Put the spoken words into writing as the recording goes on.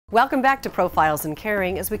Welcome back to Profiles in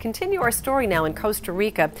Caring as we continue our story now in Costa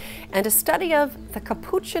Rica and a study of the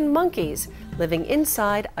Capuchin monkeys living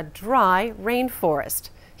inside a dry rainforest.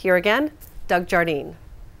 Here again, Doug Jardine.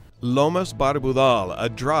 Lomas Barbudal, a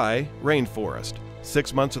dry rainforest.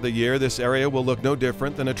 6 months of the year, this area will look no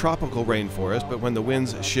different than a tropical rainforest, but when the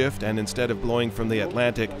winds shift and instead of blowing from the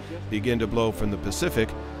Atlantic, begin to blow from the Pacific,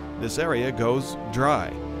 this area goes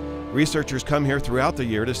dry. Researchers come here throughout the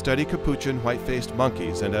year to study capuchin white-faced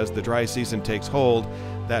monkeys, and as the dry season takes hold,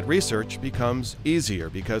 that research becomes easier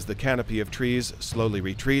because the canopy of trees slowly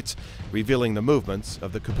retreats, revealing the movements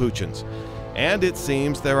of the capuchins. And it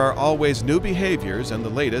seems there are always new behaviors, and the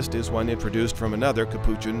latest is one introduced from another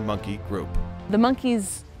capuchin monkey group. The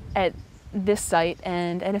monkeys at this site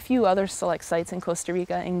and at a few other select sites in Costa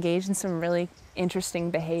Rica engage in some really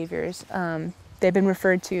interesting behaviors. They've been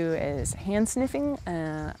referred to as hand sniffing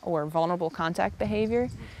or vulnerable contact behavior.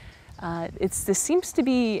 This seems to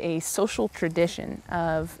be a social tradition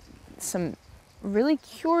of some really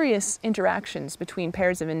curious interactions between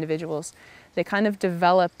pairs of individuals. They kind of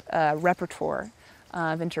develop a repertoire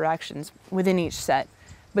of interactions within each set,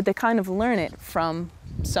 but they kind of learn it from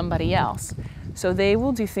somebody else. So they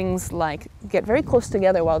will do things like get very close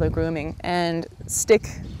together while they're grooming and stick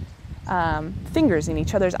fingers in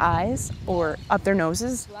each other's eyes or up their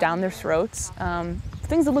noses, down their throats,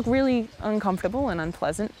 things that look really uncomfortable and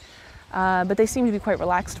unpleasant, but they seem to be quite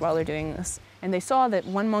relaxed while they're doing this. And they saw that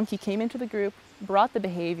one monkey came into the group, brought the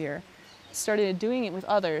behavior, started doing it with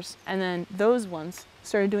others, and then those ones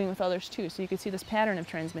started doing it with others too. So you could see this pattern of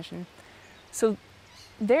transmission. So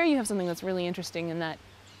there you have something that's really interesting in that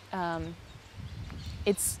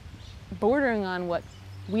it's bordering on what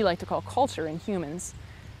we like to call culture in humans.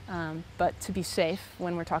 But to be safe,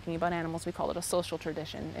 when we're talking about animals, we call it a social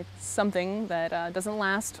tradition. It's something that doesn't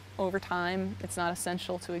last over time. It's not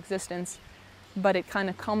essential to existence, but it kind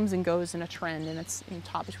of comes and goes in a trend, and it's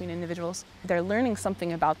taught between individuals. They're learning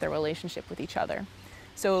something about their relationship with each other.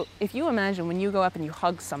 So if you imagine when you go up and you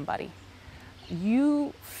hug somebody,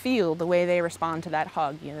 you feel the way they respond to that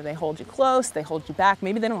hug. You know, they hold you close, they hold you back.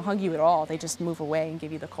 Maybe they don't hug you at all. They just move away and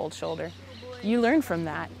give you the cold shoulder. You learn from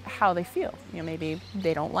that how they feel. You know, maybe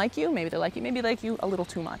they don't like you, maybe they like you, maybe they like you a little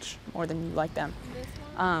too much, more than you like them.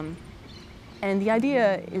 And the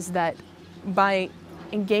idea is that by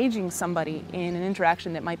engaging somebody in an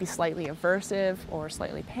interaction that might be slightly aversive or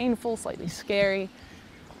slightly painful, slightly scary,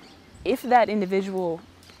 if that individual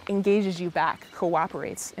engages you back,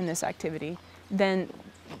 cooperates in this activity, then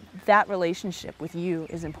that relationship with you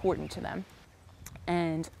is important to them.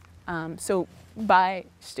 And so by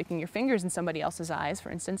sticking your fingers in somebody else's eyes, for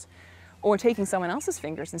instance, or taking someone else's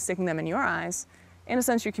fingers and sticking them in your eyes, in a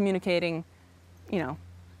sense you're communicating, you know,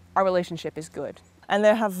 our relationship is good. And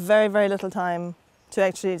they have very, very little time to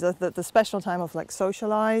actually, the special time of like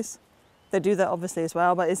socialize. They do that obviously as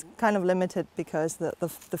well, but it's kind of limited because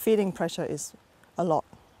the feeding pressure is a lot,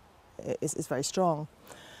 is very strong.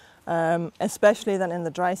 Especially then in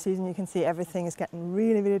the dry season, you can see everything is getting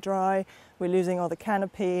really, really dry. We're losing all the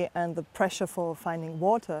canopy, and the pressure for finding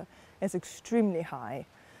water is extremely high.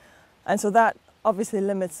 And so that obviously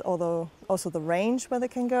limits also the range where they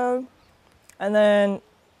can go. And then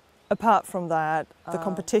apart from that, the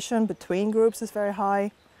competition between groups is very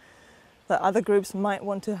high. The other groups might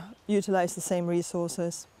want to utilize the same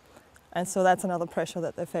resources. And so that's another pressure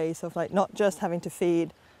that they face of like not just having to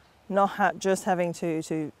feed, not just having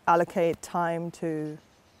to allocate time to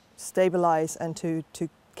stabilize and to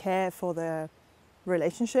care for their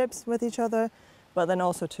relationships with each other, but then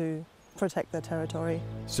also to protect their territory.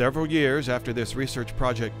 Several years after this research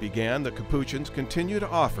project began, the Capuchins continue to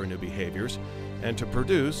offer new behaviors and to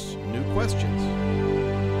produce new questions.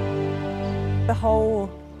 The whole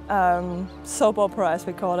soap opera, as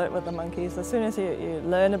we call it, with the monkeys, as soon as you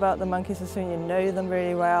learn about the monkeys, as soon as you know them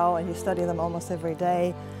really well and you study them almost every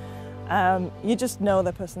day, you just know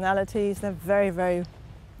their personalities. They're very, very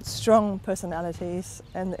strong personalities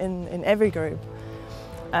in every group.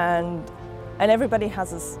 And everybody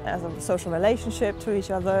has a social relationship to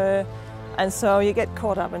each other. And so you get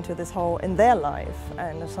caught up into this whole, in their life.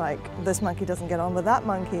 And it's like, this monkey doesn't get on with that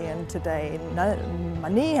monkey, and today my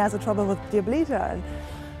knee has a trouble with Diablita.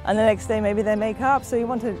 And the next day maybe they make up. So you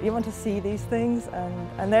want to see these things,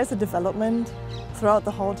 and there's a development throughout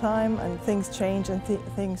the whole time, and things change and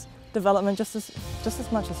things development just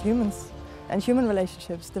as much as humans and human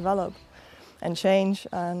relationships develop and change,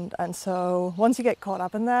 and so once you get caught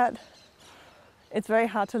up in that, it's very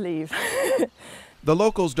hard to leave. The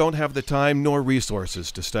locals don't have the time nor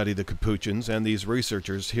resources to study the capuchins, and these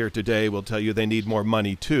researchers here today will tell you they need more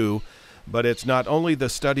money too. But it's not only the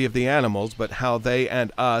study of the animals, but how they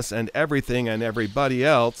and us and everything and everybody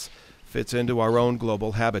else fits into our own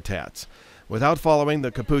global habitats. Without following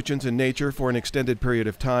the Capuchins in nature for an extended period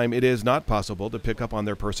of time, it is not possible to pick up on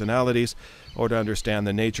their personalities or to understand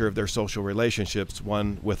the nature of their social relationships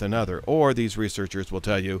one with another. Or, these researchers will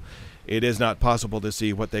tell you, it is not possible to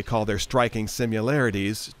see what they call their striking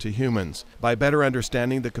similarities to humans. By better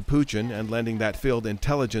understanding the Capuchin and lending that field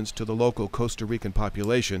intelligence to the local Costa Rican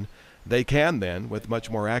population, they can then, with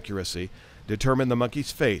much more accuracy, determine the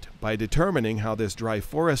monkey's fate by determining how this dry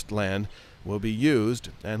forest land will be used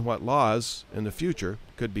and what laws in the future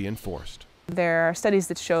could be enforced. There are studies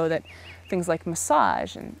that show that things like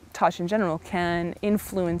massage and touch in general can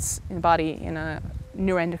influence the body in a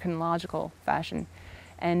neuroendocrinological fashion,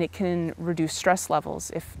 and it can reduce stress levels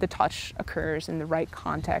if the touch occurs in the right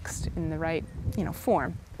context, in the right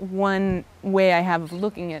form. One way I have of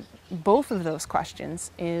looking at both of those questions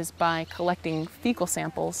is by collecting fecal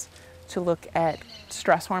samples to look at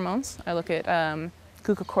stress hormones. I look at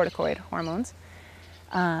glucocorticoid hormones.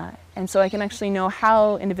 And so I can actually know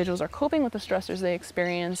how individuals are coping with the stressors they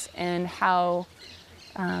experience and how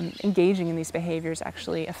engaging in these behaviors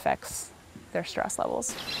actually affects their stress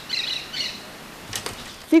levels.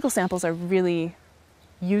 Fecal samples are really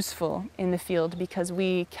useful in the field because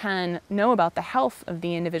we can know about the health of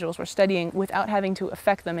the individuals we're studying without having to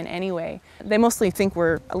affect them in any way. They mostly think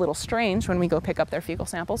we're a little strange when we go pick up their fecal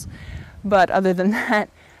samples, but other than that,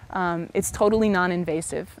 it's totally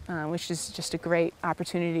non-invasive, which is just a great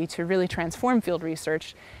opportunity to really transform field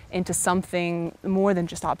research into something more than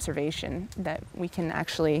just observation, that we can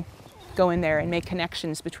actually go in there and make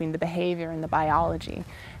connections between the behavior and the biology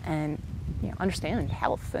and understand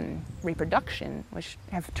health and reproduction, which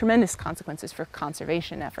have tremendous consequences for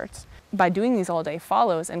conservation efforts. By doing these all-day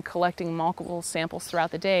follows and collecting multiple samples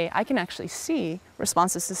throughout the day, I can actually see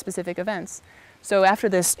responses to specific events. So after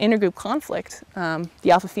this intergroup conflict,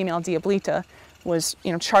 the alpha female Diablita was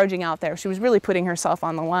charging out there. She was really putting herself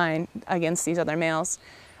on the line against these other males.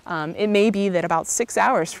 It may be that about 6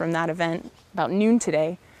 hours from that event, about noon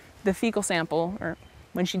today, the fecal sample, or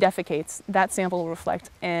when she defecates, that sample will reflect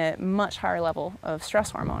a much higher level of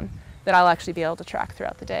stress hormone that I'll actually be able to track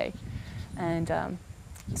throughout the day. And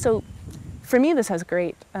so for me, this has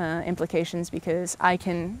great implications because I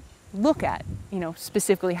can look at,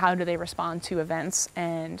 specifically how do they respond to events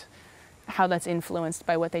and how that's influenced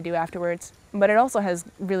by what they do afterwards. But it also has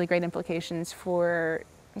really great implications for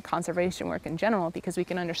conservation work in general because we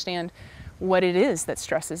can understand what it is that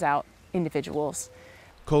stresses out individuals.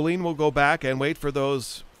 Colleen will go back and wait for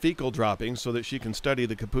those fecal droppings so that she can study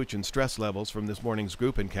the Capuchin stress levels from this morning's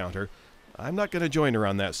group encounter. I'm not going to join her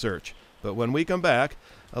on that search. But when we come back,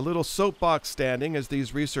 a little soapbox standing as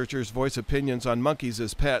these researchers voice opinions on monkeys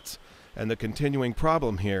as pets and the continuing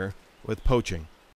problem here with poaching.